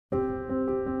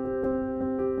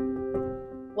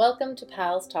Welcome to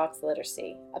PALS Talks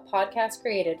Literacy, a podcast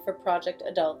created for Project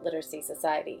Adult Literacy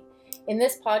Society. In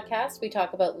this podcast, we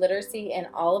talk about literacy in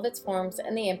all of its forms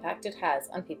and the impact it has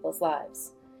on people's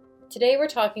lives. Today, we're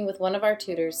talking with one of our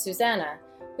tutors, Suzana,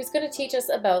 who's going to teach us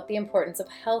about the importance of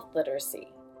health literacy,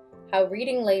 how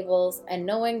reading labels and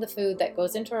knowing the food that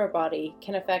goes into our body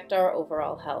can affect our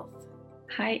overall health.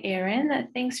 Hi, Erin.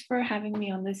 Thanks for having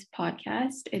me on this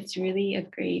podcast. It's really a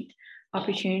great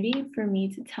opportunity for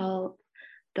me to tell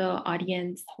the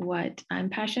audience what I'm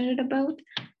passionate about.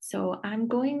 So I'm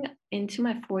going into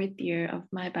my fourth year of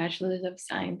my Bachelor's of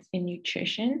Science in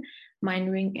Nutrition,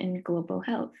 minoring in global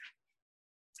health.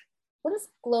 What does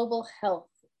global health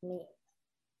mean?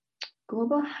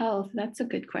 Global health, that's a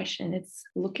good question. It's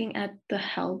looking at the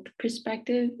health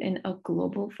perspective in a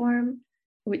global form,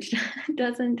 which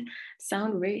doesn't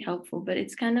sound very helpful, but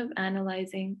it's kind of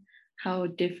analyzing how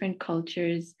different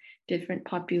cultures, different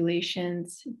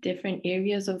populations, different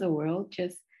areas of the world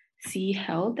just see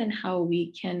health and how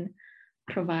we can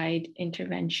provide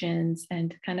interventions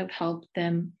and kind of help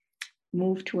them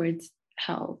move towards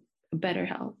health, better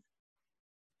health.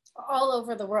 All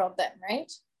over the world then,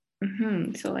 right?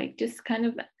 So like just kind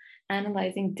of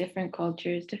analyzing different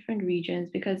cultures, different regions,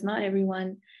 because not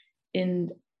everyone in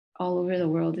all over the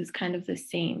world is kind of the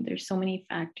same. There's so many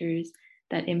factors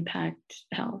that impact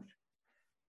health.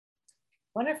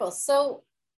 Wonderful. So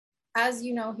as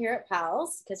you know here at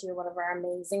PALS, because you're one of our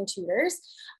amazing tutors,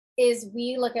 is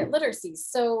we look at literacy.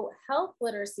 So health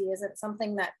literacy isn't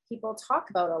something that people talk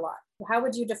about a lot. How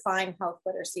would you define health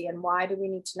literacy and why do we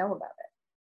need to know about it?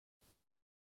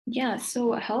 Yeah,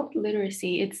 so health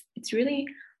literacy, it's really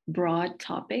broad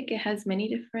topic. It has many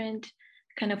different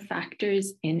kind of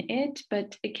factors in it,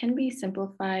 but it can be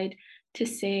simplified to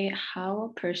say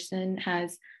how a person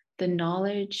has the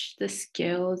knowledge, the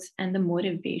skills, and the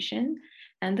motivation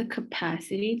and the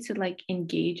capacity to like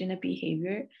engage in a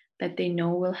behavior that they know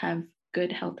will have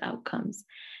good health outcomes.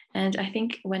 And I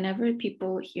think whenever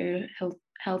people hear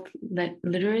health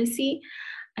literacy,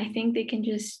 I think they can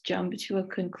just jump to a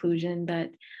conclusion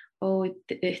that, oh,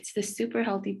 it's the super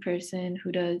healthy person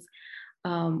who does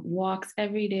walks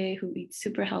every day, who eats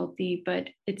super healthy, but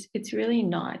it's really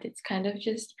not. It's kind of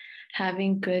just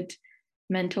having good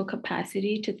mental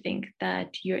capacity to think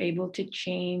that you're able to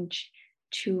change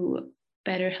to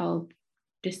better health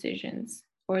decisions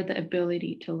or the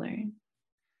ability to learn.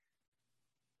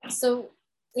 So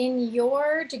in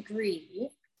your degree,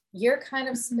 you're kind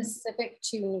of specific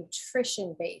to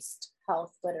nutrition-based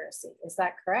health literacy. Is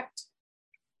that correct?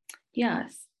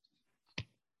 Yes.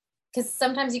 Because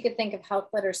sometimes you could think of health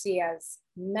literacy as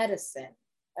medicine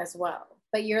as well,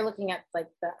 but you're looking at like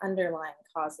the underlying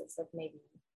causes of maybe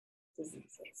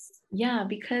diseases. Yeah,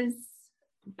 because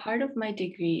part of my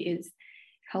degree is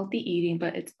healthy eating,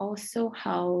 but it's also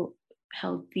how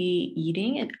healthy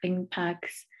eating it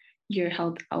impacts your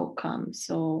health outcomes.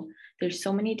 So there's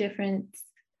so many different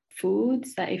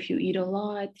foods that if you eat a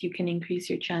lot, you can increase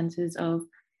your chances of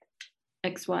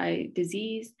XY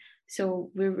disease.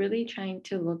 So we're really trying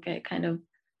to look at kind of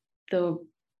the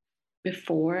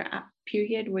before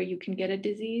period where you can get a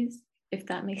disease, if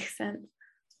that makes sense.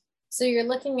 So you're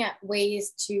looking at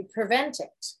ways to prevent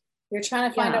it. You're trying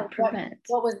to find out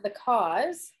what was the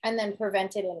cause and then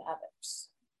prevent it in others.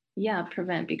 Yeah,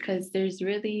 prevent, because there's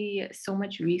really so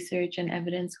much research and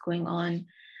evidence going on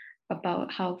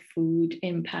about how food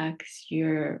impacts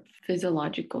your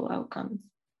physiological outcomes.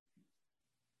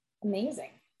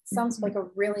 Amazing. Sounds like a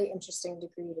really interesting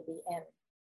degree to be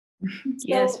in.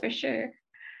 Yes, for sure.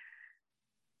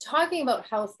 Talking about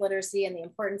health literacy and the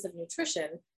importance of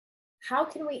nutrition, how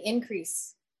can we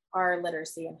increase our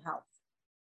literacy in health?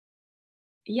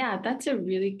 Yeah, that's a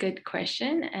really good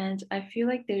question. And I feel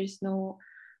like there's no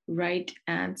right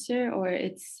answer, or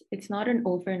it's not an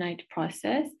overnight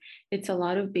process. It's a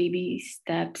lot of baby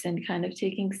steps and kind of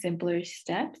taking simpler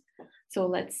steps. So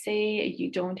let's say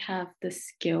you don't have the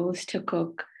skills to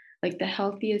cook like the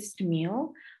healthiest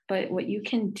meal, but what you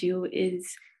can do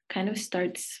is kind of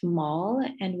start small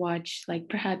and watch like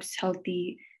perhaps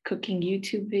healthy cooking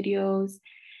YouTube videos.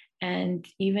 And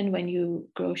even when you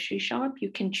grocery shop,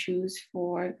 you can choose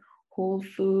for whole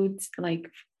foods like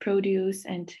produce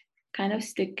and kind of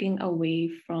sticking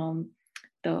away from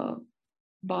the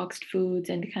boxed foods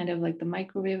and kind of like the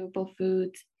microwavable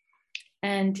foods.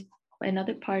 And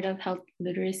another part of health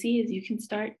literacy is you can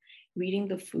start reading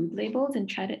the food labels and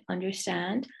try to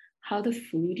understand how the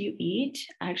food you eat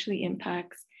actually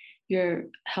impacts your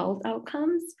health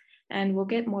outcomes. And we'll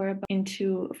get more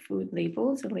into food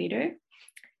labels later.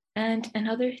 And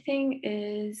another thing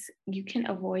is you can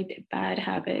avoid bad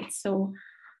habits. So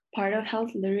part of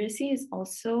health literacy is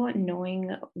also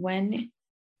knowing when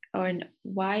or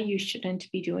why you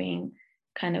shouldn't be doing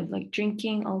kind of like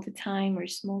drinking all the time or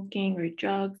smoking or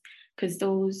drugs, because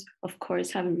those, of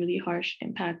course, have a really harsh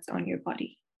impact on your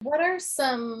body. What are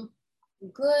some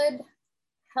good,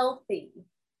 healthy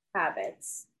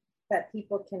habits that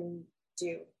people can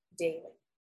do daily?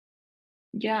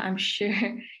 Yeah, I'm sure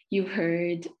you've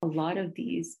heard a lot of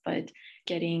these, but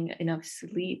getting enough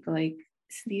sleep, like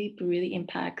sleep really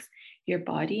impacts your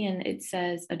body. And it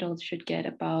says adults should get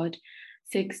about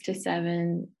 6 to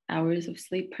 7 hours of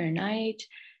sleep per night.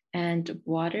 And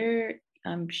water,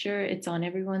 I'm sure it's on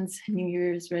everyone's New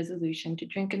Year's resolution to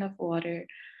drink enough water.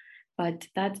 But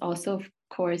that's also, of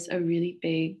course, a really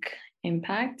big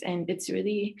impact. And it's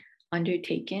really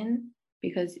undertaken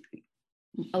because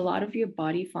a lot of your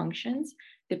body functions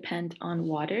depend on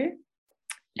water.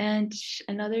 And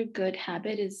another good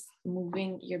habit is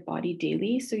moving your body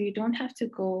daily. So you don't have to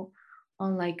go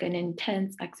on like an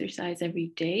intense exercise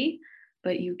every day,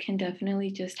 but you can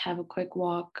definitely just have a quick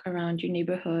walk around your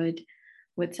neighborhood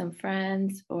with some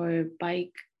friends or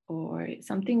bike or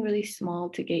something really small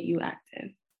to get you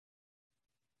active.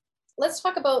 Let's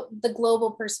talk about the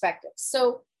global perspective.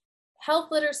 So, health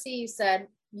literacy, you said,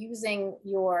 using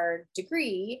your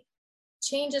degree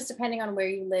changes depending on where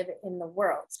you live in the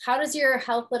world. How does your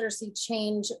health literacy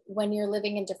change when you're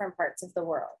living in different parts of the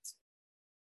world?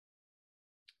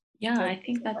 Yeah, I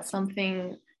think that's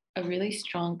something, a really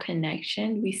strong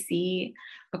connection we see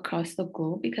across the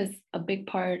globe, because a big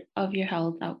part of your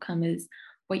health outcome is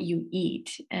what you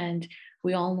eat. And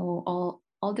we all know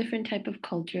all different type of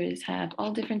cultures have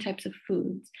all different types of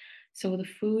foods. So the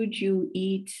food you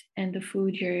eat and the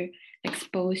food you're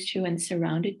exposed to and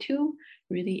surrounded to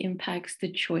really impacts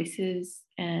the choices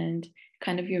and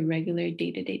kind of your regular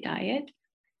day-to-day diet.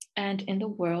 And in the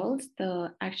world,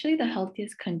 the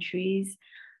healthiest countries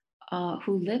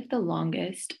who live the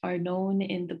longest are known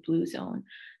in the blue zone.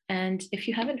 And if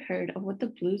you haven't heard of what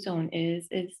the blue zone is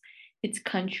it's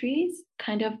countries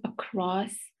kind of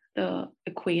across the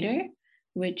equator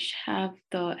which have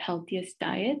the healthiest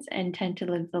diets and tend to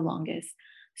live the longest.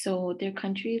 So they're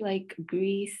countries like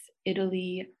Greece,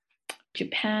 Italy,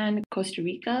 Japan, Costa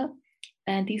Rica,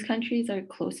 and these countries are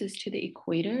closest to the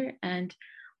equator. And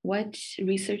what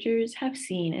researchers have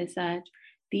seen is that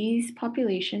these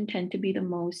populations tend to be the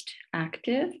most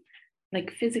active,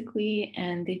 like physically,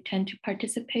 and they tend to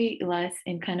participate less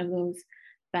in kind of those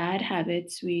bad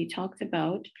habits we talked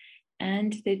about,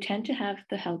 and they tend to have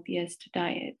the healthiest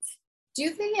diets.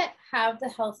 Do they have the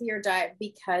healthier diet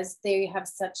because they have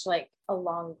such like a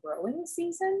long growing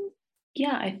season?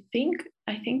 Yeah, I think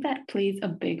that plays a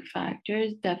big factor.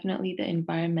 Definitely the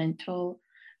environmental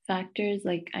factors.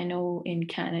 Like I know in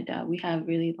Canada we have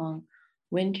really long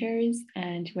winters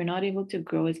and we're not able to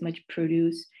grow as much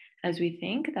produce as we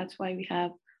think. That's why we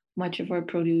have much of our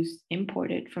produce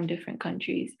imported from different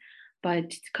countries.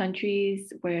 But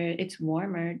countries where it's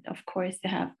warmer, of course, they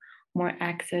have more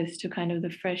access to kind of the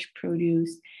fresh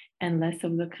produce and less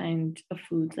of the kind of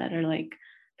foods that are like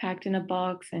packed in a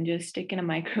box and just stick in a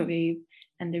microwave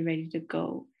and they're ready to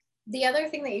go. The other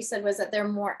thing that you said was that they're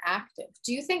more active.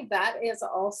 Do you think that is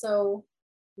also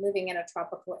living in a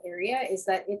tropical area, is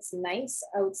that it's nice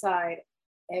outside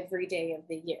every day of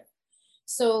the year?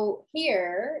 So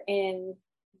here in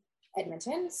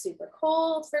Edmonton, super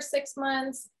cold for 6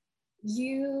 months.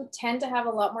 You tend to have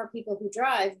a lot more people who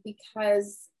drive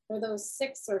because for those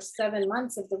 6 or 7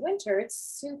 months of the winter, it's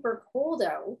super cold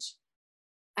out.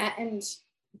 And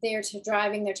they're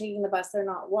driving, they're taking the bus, they're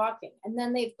not walking. And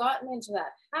then they've gotten into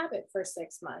that habit for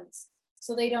 6 months.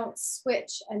 So they don't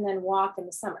switch and then walk in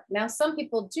the summer. Now, some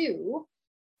people do,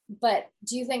 but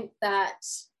do you think that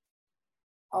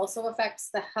also affects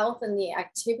the health and the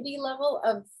activity level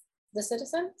of the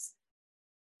citizens?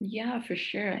 Yeah, for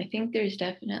sure. I think there's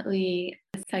definitely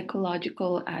a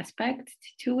psychological aspect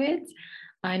to it.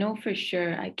 I know for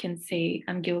sure I can say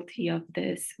I'm guilty of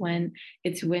this when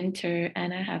it's winter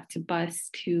and I have to bus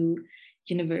to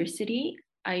university.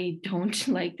 I don't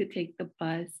like to take the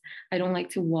bus. I don't like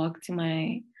to walk to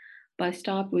my bus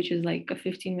stop, which is like a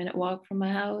 15-minute walk from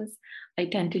my house. I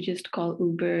tend to just call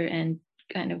Uber and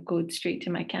kind of go straight to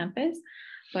my campus.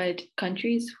 But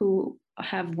countries who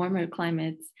have warmer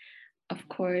climates, of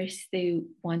course, they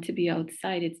want to be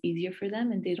outside. It's easier for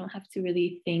them and they don't have to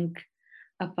really think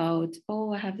about,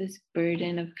 oh, I have this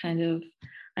burden of kind of,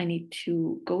 I need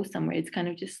to go somewhere. It's kind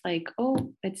of just like,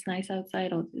 oh, it's nice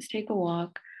outside. I'll just take a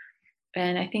walk.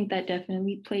 And I think that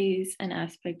definitely plays an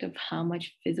aspect of how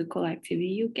much physical activity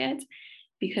you get.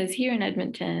 Because here in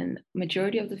Edmonton,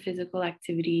 majority of the physical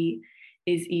activity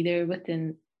is either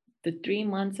within the 3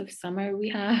 months of summer we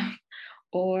have,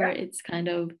 or it's kind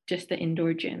of just the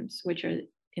indoor gyms, which are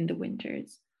in the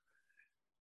winters.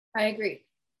 I agree.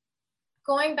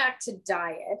 Going back to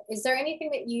diet, is there anything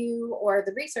that you or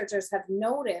the researchers have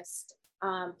noticed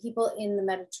people in the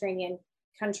Mediterranean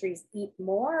countries eat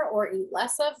more or eat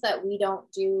less of that we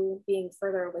don't do being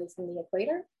further away from the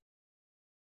equator?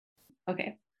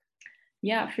 Okay.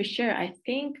 Yeah, for sure. I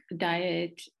think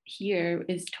diet here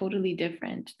is totally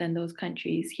different than those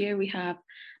countries. Here we have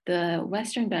the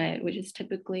Western diet, which is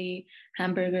typically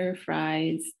hamburger,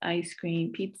 fries, ice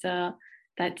cream, pizza,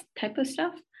 that type of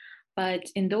stuff. But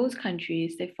in those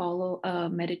countries, they follow a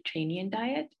Mediterranean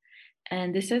diet.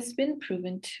 And this has been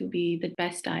proven to be the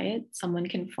best diet someone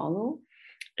can follow.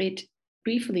 It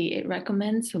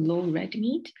recommends low red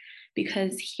meat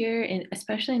because here in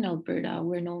especially in Alberta,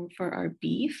 we're known for our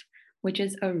beef, which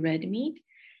is a red meat,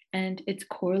 and it's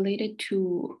correlated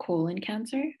to colon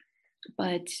cancer.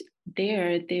 But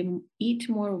there they eat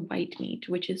more white meat,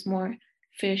 which is more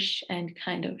fish and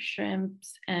kind of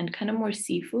shrimps and kind of more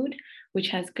seafood, which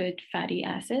has good fatty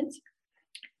acids.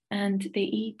 And they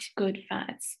eat good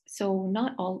fats. So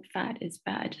not all fat is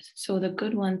bad. So the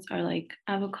good ones are like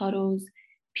avocados,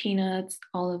 peanuts,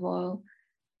 olive oil,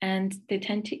 and they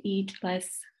tend to eat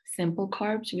less simple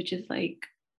carbs, which is like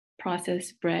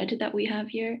processed bread that we have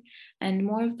here, and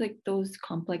more of like those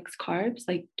complex carbs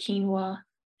like quinoa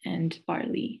and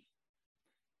barley.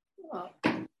 Oh.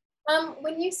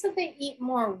 When you said they eat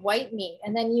more white meat,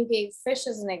 and then you gave fish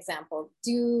as an example,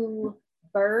 do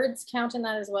birds count in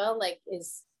that as well? Like,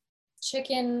 is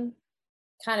chicken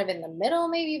kind of in the middle,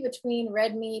 maybe between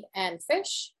red meat and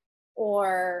fish,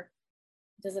 or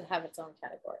does it have its own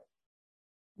category?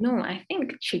 No, I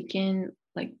think chicken,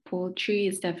 like poultry,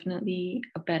 is definitely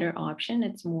a better option.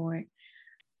 It's more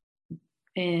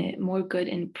good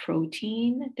in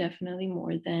protein, definitely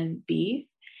more than beef.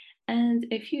 And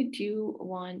if you do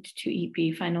want to eat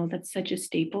beef, I know that's such a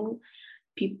staple.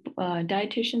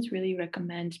 Dietitians really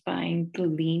recommend buying the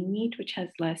lean meat, which has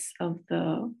less of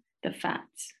the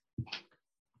fats.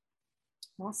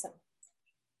 Awesome.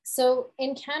 So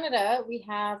in Canada, we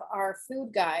have our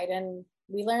food guide, and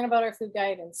we learn about our food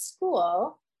guide in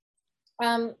school,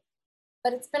 but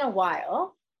it's been a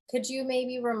while. Could you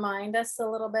maybe remind us a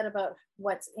little bit about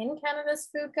what's in Canada's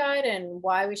food guide and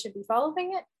why we should be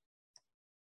following it?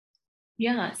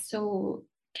 Yeah, so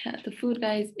the food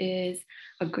guide is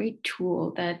a great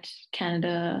tool that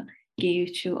Canada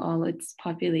gave to all its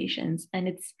populations, and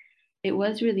it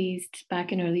was released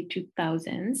back in early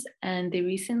 2000s, and they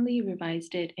recently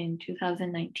revised it in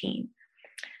 2019.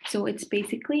 So it's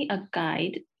basically a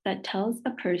guide that tells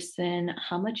a person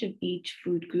how much of each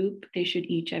food group they should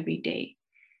eat every day.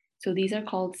 So these are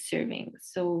called servings.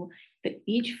 So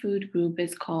each food group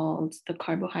is called the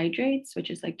carbohydrates, which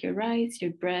is like your rice,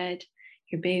 your bread,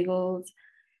 your bagels,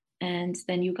 and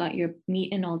then you got your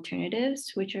meat and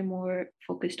alternatives, which are more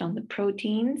focused on the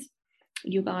proteins.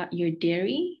 You got your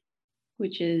dairy,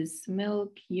 which is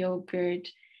milk, yogurt,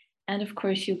 and of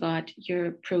course you got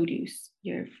your produce,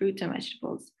 your fruits and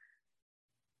vegetables.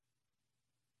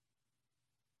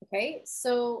 Okay,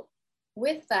 so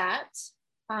with that,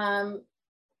 how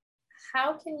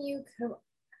could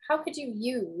you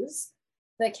use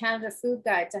the Canada Food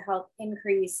Guide to help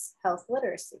increase health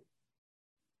literacy?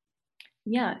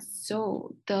 Yeah,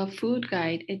 so the food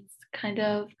guide, it's kind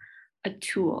of a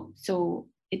tool. So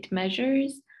it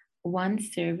measures one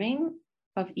serving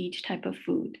of each type of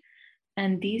food.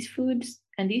 And these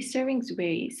servings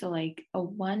vary. So like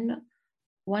one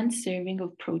serving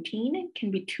of protein can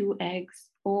be 2 eggs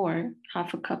or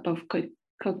half a cup of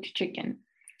cooked chicken.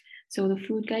 So the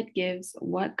food guide gives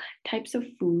what types of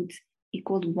foods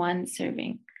equaled one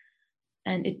serving.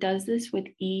 And it does this with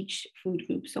each food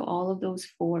group. So all of those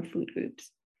 4 food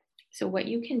groups. So what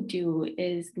you can do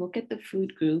is look at the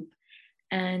food group,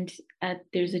 and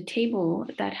there's a table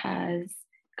that has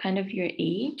kind of your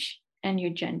age and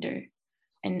your gender.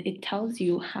 And it tells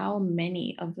you how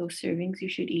many of those servings you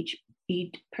should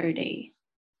eat per day.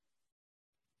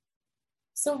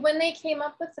 So when they came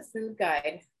up with the food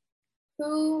guide,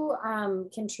 who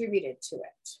contributed to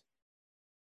it?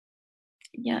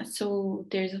 Yeah, so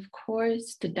there's of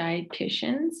course the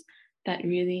dietitians that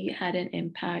really had an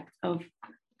impact of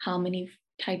how many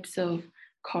types of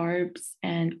carbs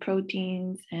and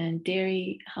proteins and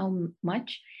dairy, how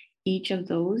much each of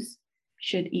those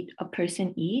should a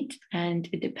person eat, and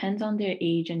it depends on their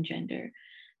age and gender.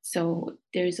 So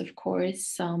there's of course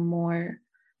some more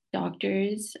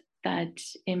doctors that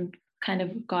kind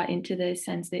of got into this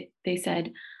sense that they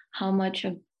said how much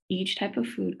of each type of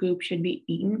food group should be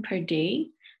eaten per day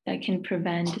that can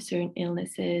prevent certain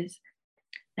illnesses,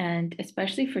 and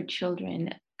especially for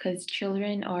children, because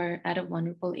children are at a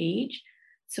vulnerable age.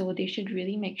 So they should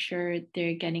really make sure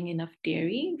they're getting enough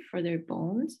dairy for their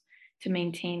bones to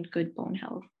maintain good bone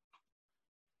health.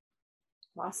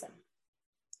 Awesome.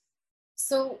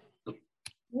 So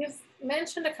you've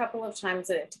mentioned a couple of times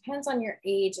that it depends on your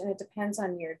age and it depends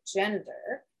on your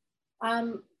gender.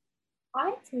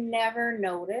 I've never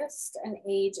noticed an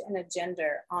age and a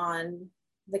gender on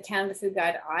the Canada Food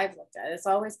Guide I've looked at. It's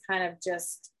always kind of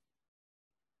just,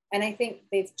 and I think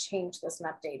they've changed this and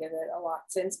updated it a lot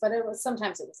since, but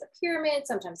sometimes it was a pyramid,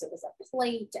 sometimes it was a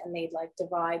plate, and they'd like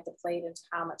divide the plate into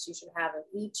how much you should have of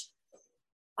each.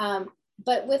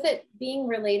 But with it being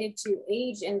related to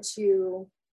age and to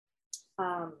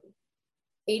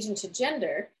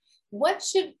gender, what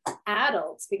should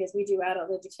adults, because we do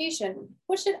adult education,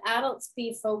 what should adults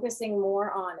be focusing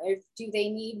more on? Do they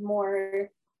need more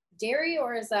dairy,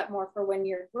 or is that more for when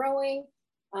you're growing?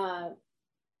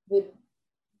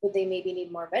 Would they maybe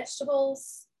need more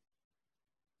vegetables?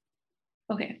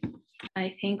 Okay,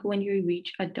 I think when you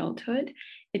reach adulthood,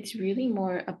 it's really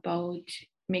more about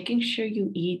making sure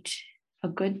you eat a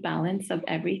good balance of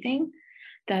everything.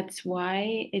 That's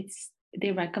why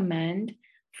they recommend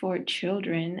for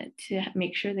children to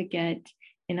make sure they get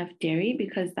enough dairy,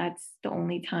 because that's the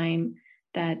only time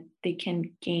that they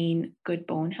can gain good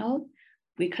bone health.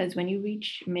 Because when you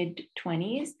reach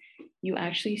mid-20s, you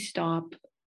actually stop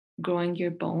growing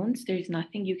your bones. There's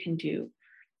nothing you can do.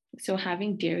 So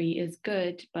having dairy is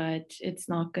good, but it's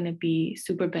not going to be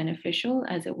super beneficial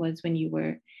as it was when you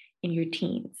were in your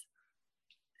teens.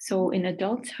 So in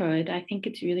adulthood, I think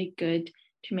it's really good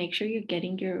to make sure you're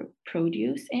getting your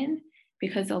produce in,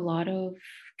 because a lot of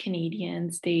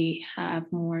Canadians, they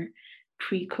have more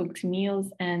pre-cooked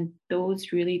meals, and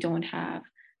those really don't have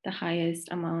the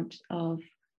highest amount of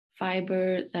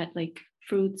fiber that like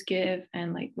fruits give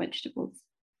and like vegetables.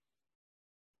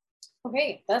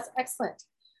 Okay, that's excellent.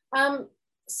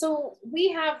 So we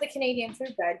have the Canadian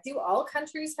Food Guide. Do all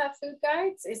countries have food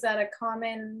guides? Is that a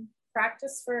common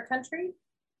practice for a country?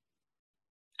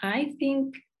 I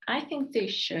think they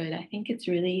should. I think it's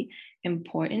really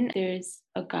important. There's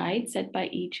a guide set by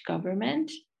each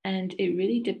government, and it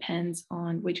really depends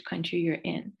on which country you're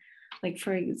in. Like,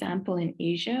 for example, in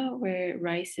Asia, where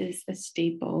rice is a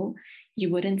staple,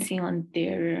 you wouldn't see on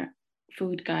their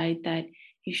food guide that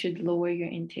you should lower your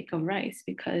intake of rice,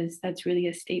 because that's really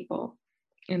a staple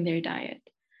in their diet.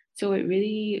 So it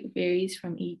really varies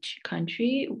from each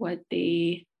country what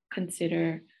they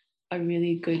consider a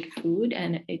really good food,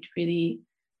 and it really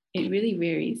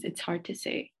varies. It's hard to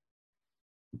say.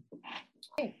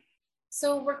 Okay.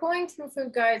 So we're going through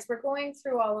food guides, we're going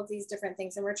through all of these different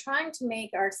things, and we're trying to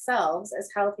make ourselves as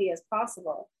healthy as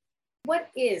possible. What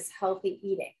is healthy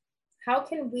eating? How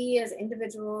can we as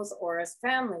individuals or as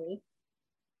family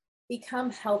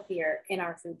become healthier in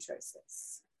our food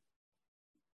choices?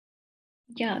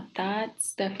 Yeah,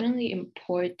 that's definitely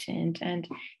important, and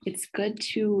it's good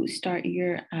to start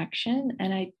your action.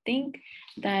 And I think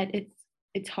that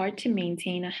it's hard to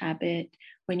maintain a habit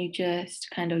when you just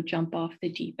kind of jump off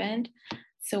the deep end.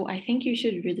 So I think you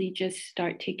should really just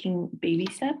start taking baby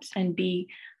steps and be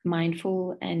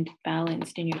mindful and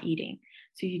balanced in your eating.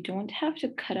 So you don't have to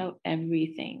cut out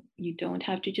everything. You don't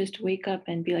have to just wake up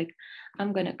and be like,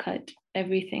 I'm going to cut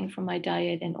everything from my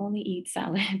diet and only eat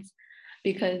salads.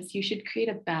 Because you should create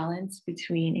a balance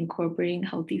between incorporating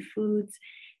healthy foods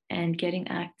and getting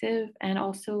active, and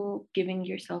also giving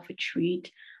yourself a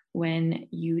treat when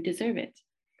you deserve it.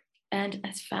 And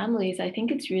as families, I think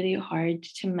it's really hard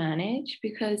to manage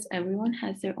because everyone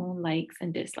has their own likes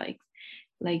and dislikes.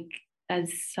 Like, as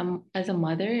a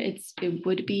mother, it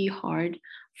would be hard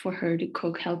for her to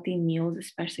cook healthy meals,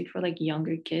 especially for like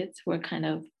younger kids who are kind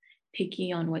of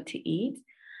picky on what to eat.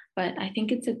 But I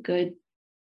think it's a good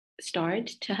start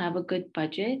to have a good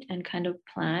budget and kind of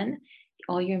plan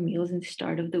all your meals in the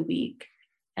start of the week.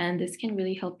 And this can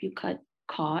really help you cut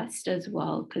cost as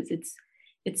well, because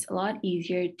it's a lot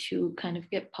easier to kind of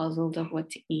get puzzled of what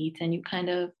to eat, and you kind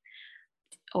of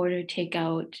order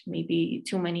takeout maybe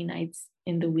too many nights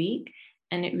in the week,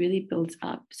 and it really builds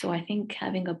up. So I think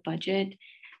having a budget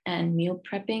and meal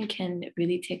prepping can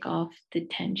really take off the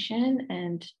tension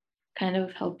and kind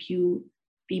of help you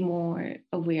be more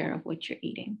aware of what you're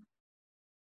eating.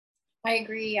 I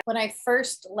agree. When I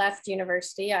first left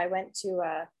university, I went to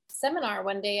a seminar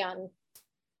one day on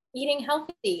eating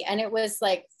healthy, and it was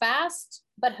like fast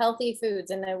but healthy foods.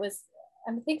 And I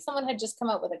think someone had just come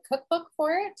out with a cookbook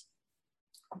for it.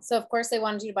 So of course they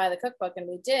wanted you to buy the cookbook, and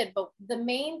we did. But the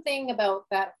main thing about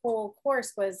that whole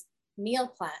course was meal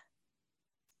plan.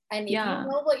 And if you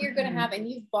know what you're going to have, and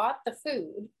you've bought the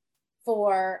food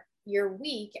for your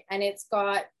week, and it's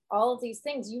got all of these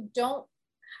things, you don't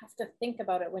have to think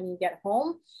about it when you get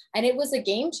home. And it was a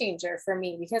game changer for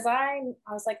me because I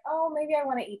was like, oh, maybe I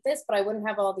want to eat this, but I wouldn't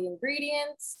have all the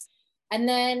ingredients. And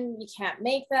then you can't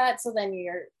make that. So then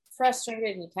you're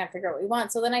frustrated and you can't figure out what you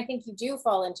want. So then I think you do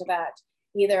fall into that,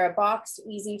 either a boxed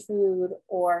easy food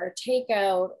or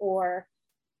takeout or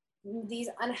these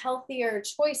unhealthier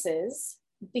choices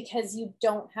because you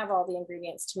don't have all the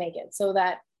ingredients to make it. So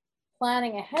that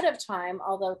planning ahead of time,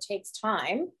 although it takes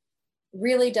time,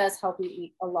 really does help you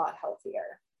eat a lot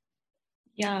healthier.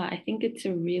 Yeah, I think it's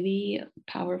a really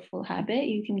powerful habit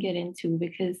you can get into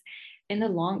because in the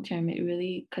long term, it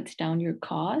really cuts down your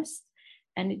costs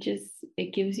and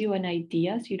it gives you an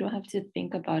idea so you don't have to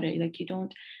think about it. Like you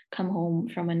don't come home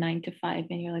from a 9 to 5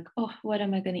 and you're like, oh, what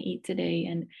am I going to eat today?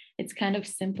 And it's kind of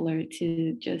simpler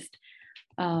to just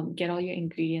get all your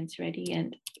ingredients ready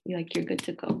and like you're good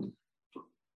to go.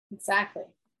 Exactly.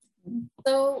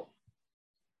 So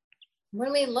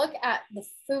when we look at the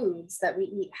foods that we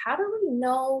eat, how do we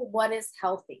know what is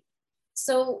healthy?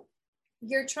 So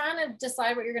you're trying to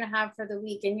decide what you're going to have for the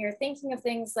week, and you're thinking of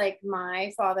things like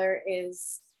my father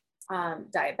is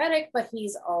diabetic, but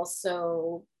he's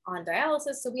also on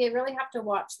dialysis. So we really have to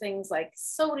watch things like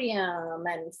sodium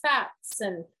and fats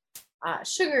and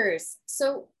sugars.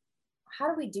 So how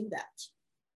do we do that?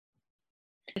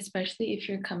 Especially if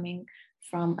you're coming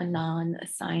from a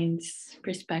non-science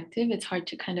perspective, it's hard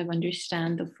to kind of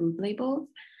understand the food labels.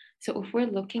 So if we're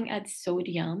looking at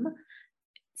sodium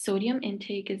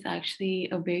intake is actually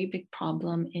a very big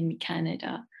problem in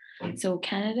Canada. So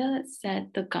Canada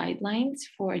set the guidelines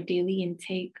for a daily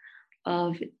intake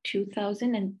of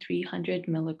 2,300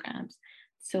 milligrams.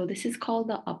 So this is called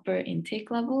the upper intake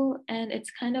level, and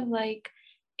it's kind of like,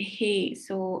 hey,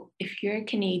 so if you're a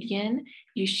Canadian,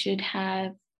 you should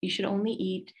only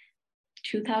eat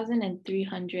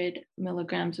 2,300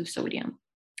 milligrams of sodium.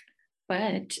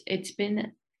 But it's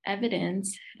been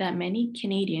evidence that many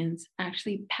Canadians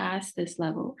actually pass this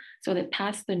level. So they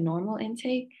pass the normal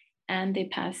intake and they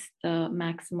pass the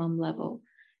maximum level.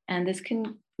 And this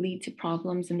can lead to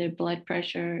problems in their blood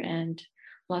pressure and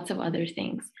lots of other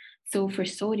things. So for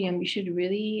sodium, you should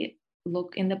really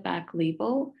look in the back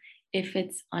label if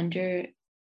it's under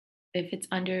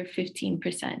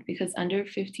 15%, because under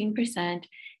 15%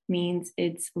 means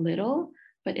it's little,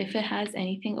 but if it has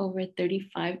anything over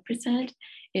 35%,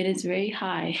 it is very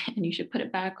high and you should put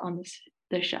it back on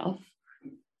the shelf.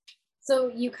 So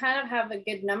you kind of have a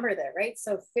good number there, right?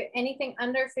 So anything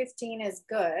under 15 is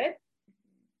good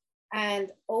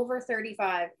and over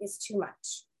 35 is too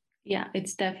much. Yeah,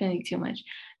 it's definitely too much.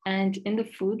 And in the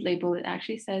food label, it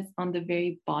actually says on the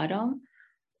very bottom,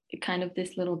 kind of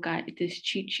this little guide, this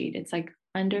cheat sheet. It's like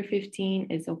under 15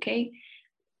 is okay,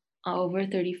 over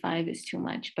 35 is too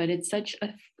much. But it's such a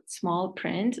small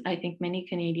print. I think many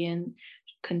Canadian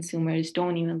consumers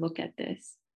don't even look at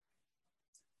this.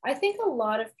 I think a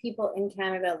lot of people in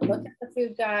Canada look at the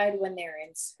food guide when they're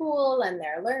in school and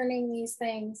they're learning these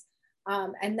things.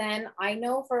 And then I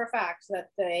know for a fact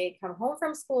that they come home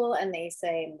from school and they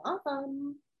say,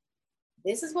 Mom,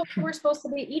 this is what we're supposed to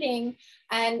be eating.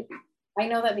 And I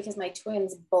know that because my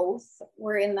twins both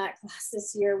were in that class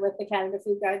this year with the Canada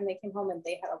Food Guide, and they came home and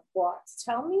they had a lot to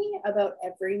tell me about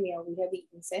every meal we have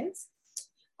eaten since.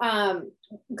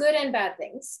 Good and bad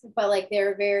things, but like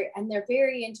they're very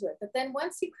into it. But then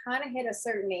once you kind of hit a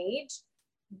certain age,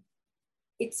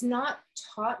 it's not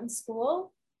taught in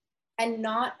school, and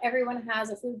not everyone has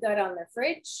a food guide on their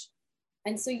fridge,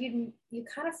 and so you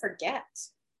kind of forget.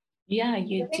 Yeah,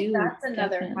 you do. That's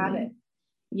another definitely. habit.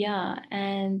 Yeah,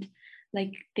 and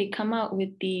like they come out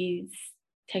with these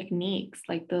techniques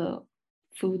like the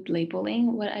food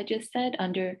labeling, what I just said,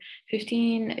 under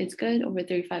 15 is good, over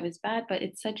 35 is bad, but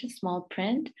it's such a small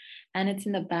print and it's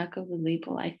in the back of the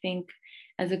label. I think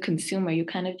as a consumer, you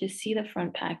kind of just see the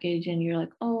front package and you're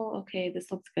like, oh, okay,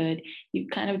 this looks good. You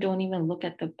kind of don't even look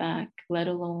at the back, let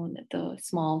alone the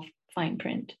small fine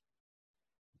print.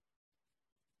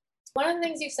 One of the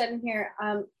things you said in here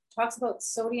talks about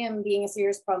sodium being a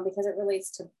serious problem because it relates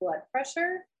to blood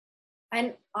pressure.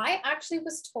 And I actually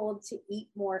was told to eat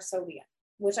more sodium,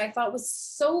 which I thought was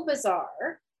so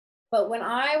bizarre. But when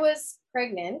I was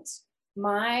pregnant,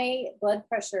 my blood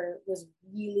pressure was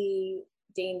really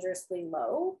dangerously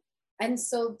low. And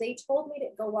so they told me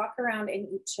to go walk around and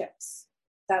eat chips.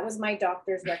 That was my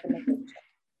doctor's recommendation.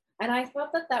 And I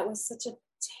thought that that was such a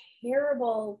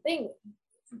terrible thing,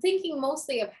 thinking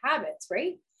mostly of habits,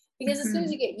 right? Because as soon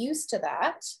as you get used to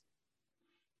that,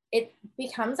 it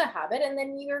becomes a habit, and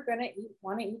then you're going to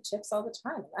want to eat chips all the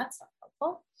time. And that's not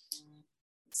helpful.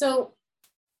 So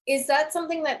is that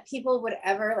something that people would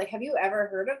ever, like, have you ever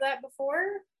heard of that before?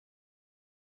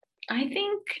 I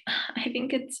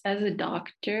think it's, as a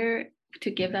doctor, to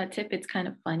give that tip, it's kind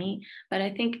of funny, but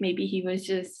I think maybe he was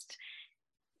just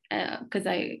because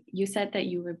I you said that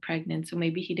you were pregnant, so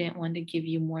maybe he didn't want to give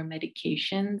you more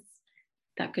medications.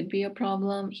 That could be a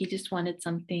problem. He just wanted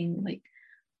something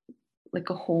like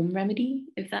a home remedy,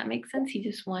 if that makes sense. He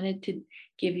just wanted to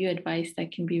give you advice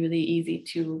that can be really easy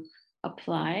to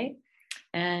apply.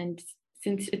 And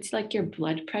since it's like your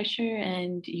blood pressure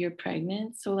and you're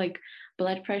pregnant, so like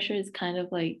blood pressure is kind of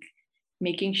like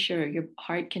making sure your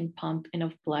heart can pump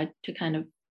enough blood to kind of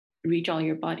reach all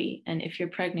your body. And if you're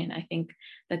pregnant, I think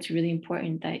that's really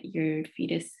important that your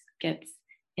fetus gets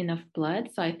enough blood.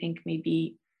 So I think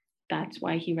maybe that's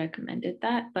why he recommended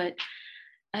that. But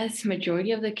as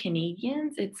majority of the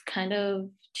Canadians, it's kind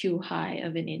of too high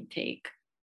of an intake.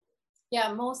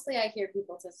 Yeah, mostly I hear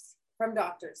people just from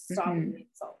doctors stop eating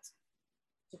salt.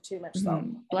 Too much salt.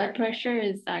 Blood pressure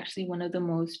is actually one of the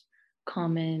most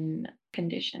common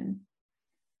conditions.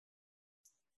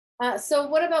 So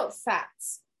what about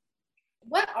fats?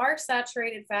 What are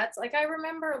saturated fats? Like I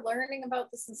remember learning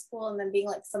about this in school and then being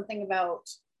like something about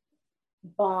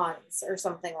bonds or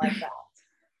something like that.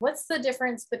 What's the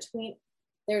difference between,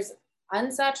 there's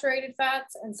unsaturated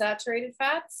fats and saturated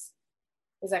fats?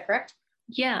 Is that correct?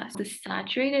 Yeah, the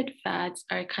saturated fats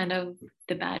are kind of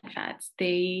the bad fats.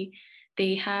 They're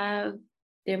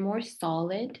more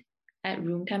solid at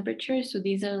room temperature. So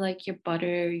these are like your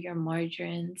butter, your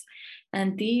margarines,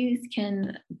 and these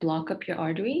can block up your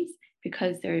arteries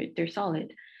because they're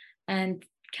solid. And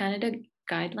Canada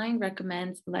guideline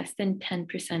recommends less than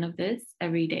 10% of this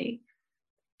every day.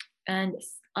 And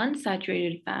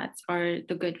unsaturated fats are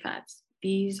the good fats.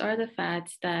 These are the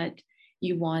fats that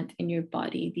you want in your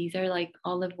body. These are like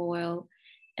olive oil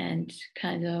and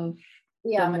kind of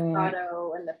the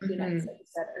avocado and the peanuts that you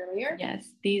said earlier. Yes,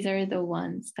 these are the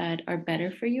ones that are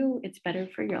better for you. It's better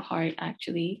for your heart,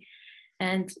 actually.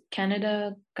 And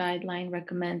Canada guideline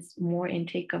recommends more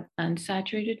intake of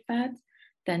unsaturated fats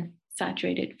than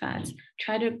saturated fats.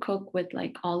 Try to cook with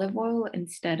like olive oil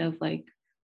instead of like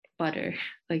butter.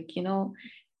 Like,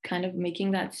 kind of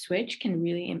making that switch can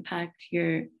really impact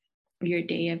your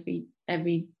day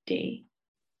every day.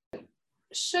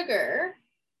 Sugar,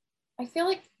 I feel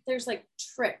like there's like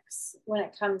tricks when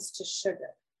it comes to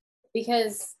sugar,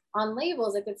 because on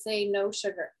labels it could say no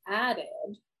sugar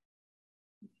added,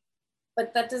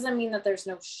 but that doesn't mean that there's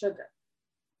no sugar.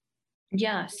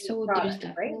 Yeah, so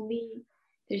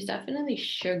there's definitely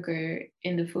sugar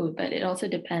in the food, but it also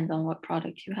depends on what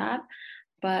product you have.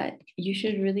 But you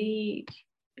should really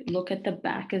look at the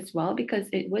back as well, because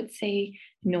it would say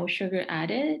no sugar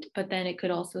added, but then it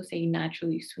could also say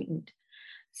naturally sweetened.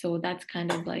 So that's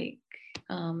kind of like,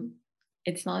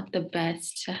 it's not the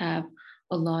best to have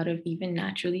a lot of even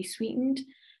naturally sweetened.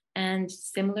 And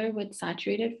similar with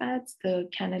saturated fats, the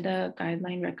Canada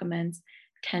guideline recommends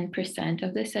 10%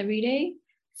 of this every day.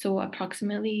 So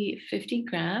approximately 50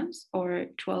 grams or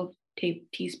 12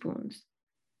 teaspoons.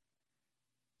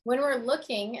 When we're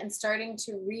looking and starting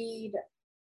to read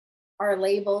our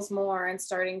labels more and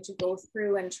starting to go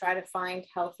through and try to find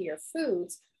healthier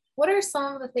foods, what are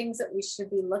some of the things that we should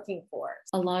be looking for?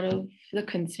 A lot of the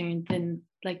concerns in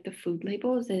like the food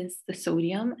labels is the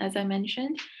sodium, as I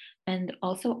mentioned, and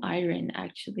also iron.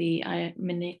 Actually,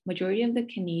 majority of the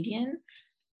Canadians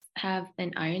have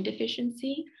an iron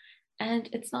deficiency, and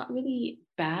it's not really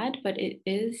bad, but it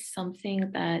is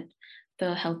something that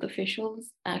the health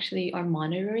officials actually are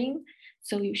monitoring.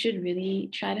 So you should really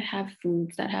try to have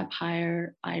foods that have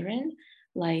higher iron,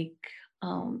 like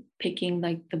picking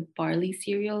like the barley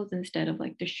cereals instead of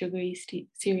like the sugary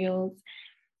cereals,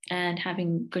 and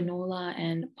having granola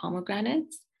and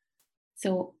pomegranates.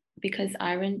 So because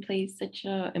iron plays such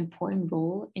an important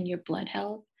role in your blood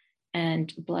health,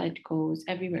 and blood goes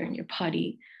everywhere in your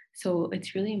body, so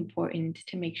it's really important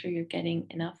to make sure you're getting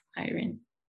enough iron.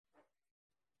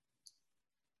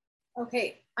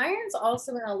 Okay, iron's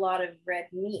also in a lot of red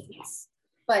meats,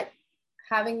 but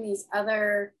having these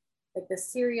other, like the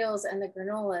cereals and the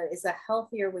granola, is a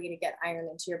healthier way to get iron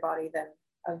into your body than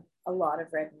a lot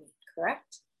of red meat,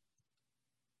 correct?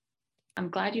 I'm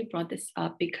glad you brought this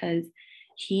up, because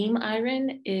heme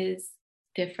iron is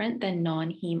different than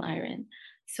non-heme iron.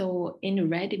 So in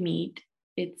red meat,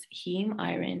 it's heme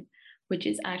iron, which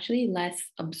is actually less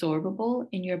absorbable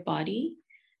in your body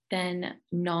than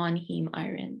non-heme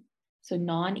iron. So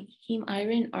non-heme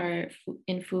iron are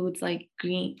in foods like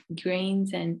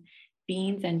grains and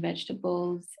beans and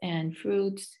vegetables and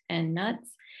fruits and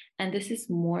nuts. And this is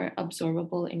more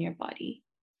absorbable in your body.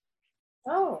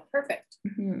 Oh, perfect.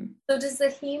 So does the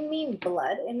heme mean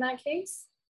blood in that case?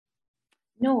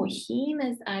 No, heme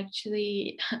is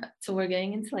actually, so we're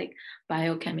getting into like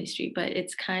biochemistry, but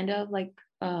it's kind of like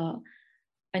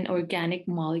an organic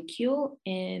molecule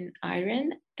in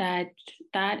iron that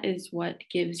is what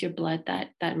gives your blood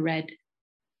that red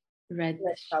Red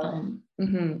color.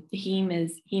 heme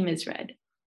is red.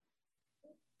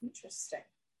 Interesting.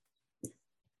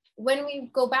 When we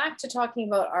go back to talking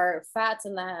about our fats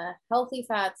and the healthy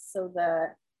fats, so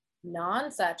the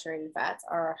non-saturated fats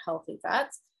are healthy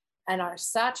fats and our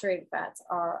saturated fats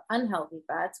are unhealthy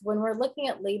fats. When we're looking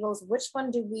at labels, which one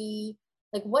do we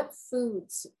like? What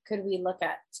foods could we look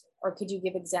at, or could you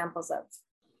give examples of?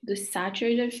 The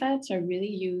saturated fats are really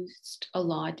used a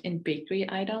lot in bakery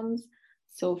items.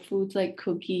 So foods like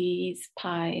cookies,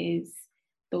 pies,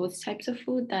 those types of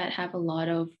food that have a lot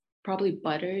of probably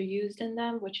butter used in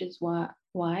them, which is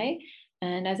why.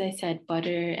 And as I said,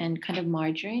 butter and kind of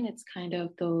margarine, it's kind of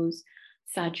those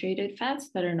saturated fats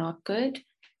that are not good.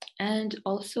 And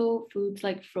also foods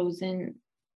like frozen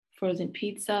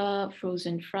pizza,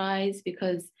 frozen fries,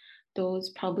 because those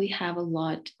probably have a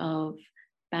lot of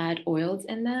bad oils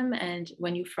in them. And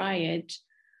when you fry it,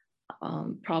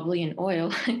 probably in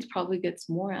oil, it probably gets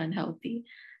more unhealthy.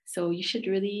 So you should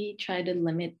really try to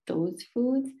limit those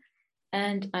foods.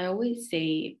 And I always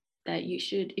say that you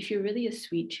should, if you're really a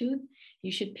sweet tooth,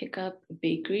 you should pick up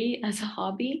bakery as a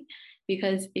hobby,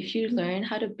 because if you learn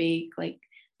how to bake like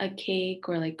a cake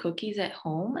or like cookies at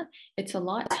home, it's a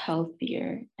lot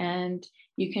healthier and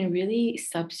you can really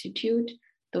substitute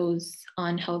those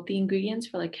unhealthy ingredients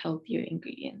for like healthier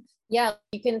ingredients. Yeah,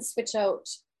 you can switch out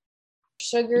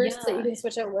sugars that you Yeah, can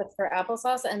switch out with for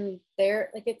applesauce, and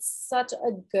they're like it's such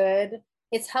a good.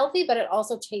 It's healthy, but it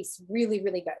also tastes really,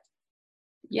 really good.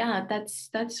 yeah,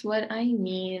 that's what I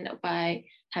mean by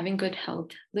having good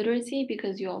health literacy,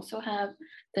 because you also have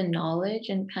the knowledge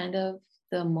and kind of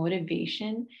the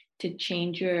motivation to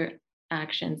change your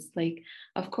actions. Like,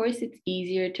 of course, it's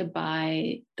easier to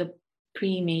buy the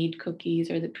pre-made cookies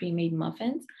or the pre-made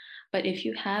muffins, but if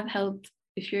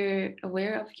you're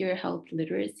aware of your health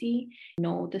literacy,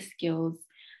 know the skills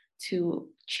to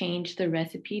change the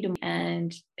recipe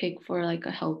and pick for like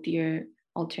a healthier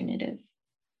alternative.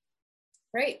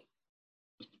 Right.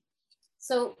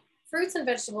 So fruits and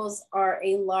vegetables are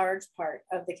a large part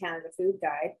of the Canada Food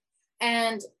Guide,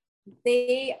 and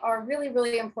they are really,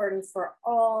 really important for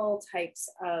all types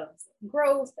of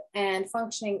growth and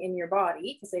functioning in your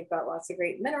body because they've got lots of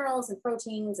great minerals and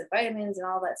proteins and vitamins and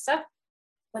all that stuff,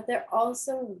 but they're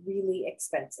also really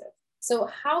expensive. So,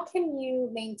 how can you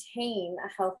maintain a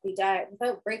healthy diet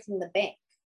without breaking the bank?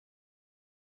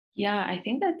 Yeah, I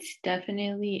think that's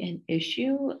definitely an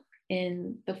issue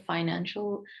in the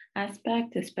financial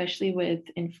aspect, especially with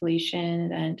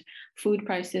inflation and food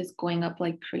prices going up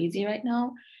like crazy right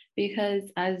now. Because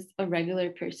as a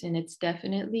regular person, it's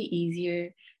definitely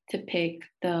easier to pick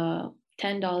the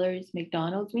 $10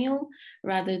 McDonald's meal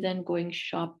rather than going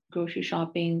grocery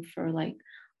shopping for like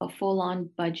a full-on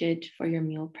budget for your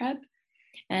meal prep.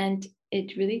 And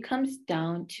it really comes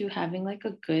down to having like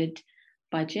a good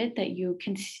budget that you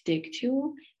can stick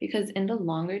to, because in the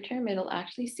longer term, it'll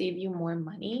actually save you more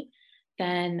money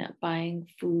than buying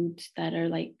foods that are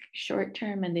like short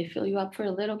term and they fill you up for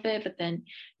a little bit, but then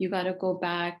you got to go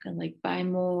back and like buy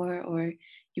more, or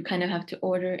you kind of have to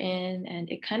order in and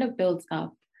it kind of builds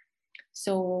up.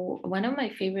 So one of my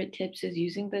favorite tips is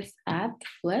using this app,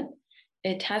 Flip.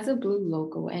 It has a blue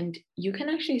logo and you can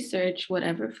actually search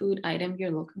whatever food item you're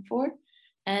looking for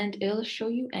and it'll show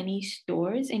you any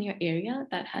stores in your area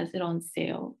that has it on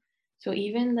sale. So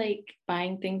even like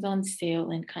buying things on sale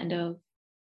and kind of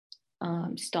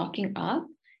stocking up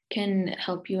can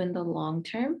help you in the long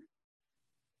term.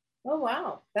 Oh,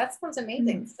 wow. That sounds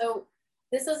amazing. Mm-hmm. So,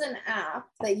 this is an app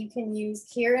that you can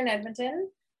use here in Edmonton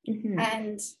Mm-hmm.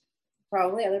 and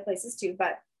probably other places too,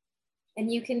 but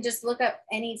and you can just look up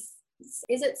any,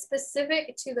 is it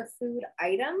specific to the food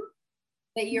item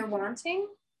that you're wanting?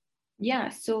 Yeah,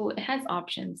 so it has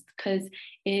options because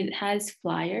it has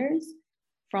flyers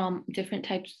from different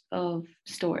types of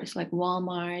stores like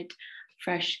Walmart,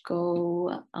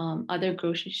 Freshco, other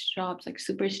grocery shops like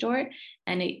Superstore,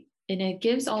 and it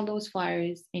gives all those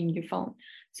flyers in your phone.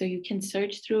 So you can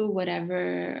search through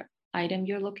whatever item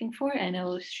you're looking for and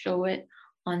it'll show it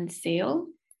on sale.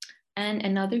 And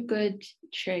another good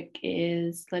trick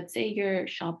is, let's say you're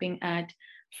shopping at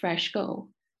Freshco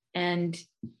and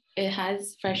it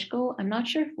has Freshco. I'm not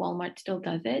sure if Walmart still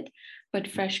does it, but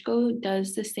Freshco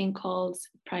does this thing called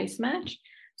price match.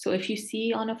 So if you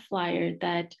see on a flyer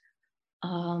that,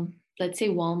 let's say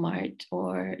Walmart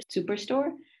or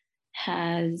Superstore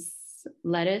has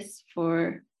lettuce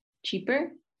for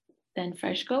cheaper than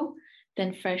Freshco,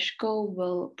 then Freshco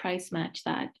will price match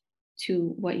that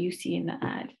to what you see in the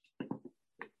ad.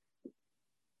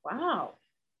 Wow.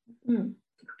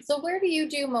 So where do you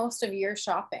do most of your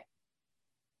shopping?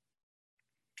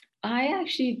 I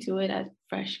actually do it at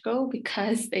Freshco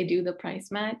because they do the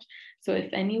price match. So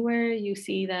if anywhere you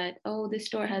see that, oh, this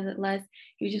store has it less,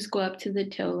 you just go up to the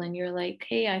till and you're like,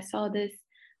 hey, I saw this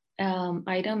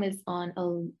item is on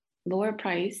a lower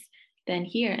price than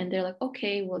here. And they're like,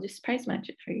 okay, we'll just price match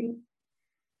it for you.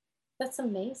 That's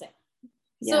amazing.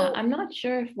 Yeah, So I'm not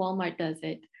sure if Walmart does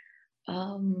it.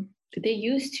 They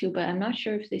used to, but I'm not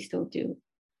sure if they still do.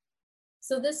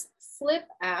 So this Flip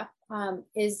app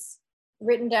is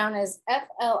written down as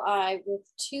FLI with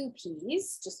 2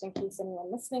 P's, just in case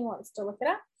anyone listening wants to look it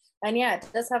up. And yeah, it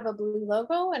does have a blue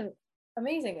logo and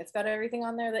amazing. It's got everything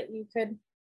on there that you could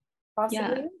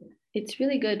possibly need. It's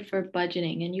really good for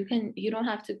budgeting, and you don't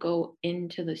have to go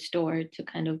into the store to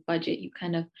kind of budget. You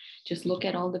kind of just look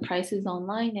at all the prices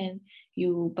online and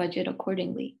you budget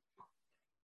accordingly.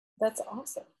 That's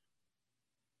awesome.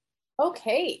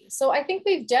 Okay, so I think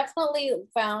we've definitely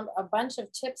found a bunch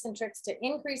of tips and tricks to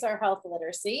increase our health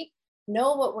literacy,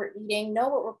 know what we're eating, know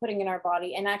what we're putting in our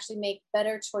body, and actually make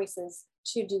better choices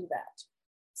to do that.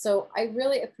 So I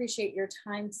really appreciate your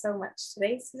time so much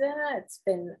today, Suzana. It's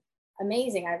been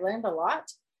amazing. I've learned a lot,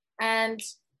 and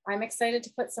I'm excited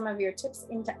to put some of your tips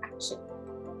into action.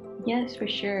 Yes, for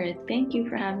sure. Thank you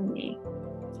for having me.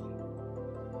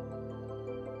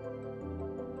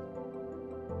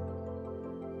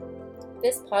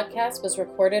 This podcast was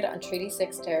recorded on Treaty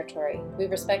 6 territory. We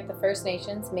respect the First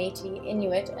Nations, Métis,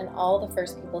 Inuit, and all the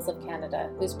First Peoples of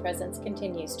Canada, whose presence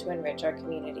continues to enrich our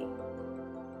community.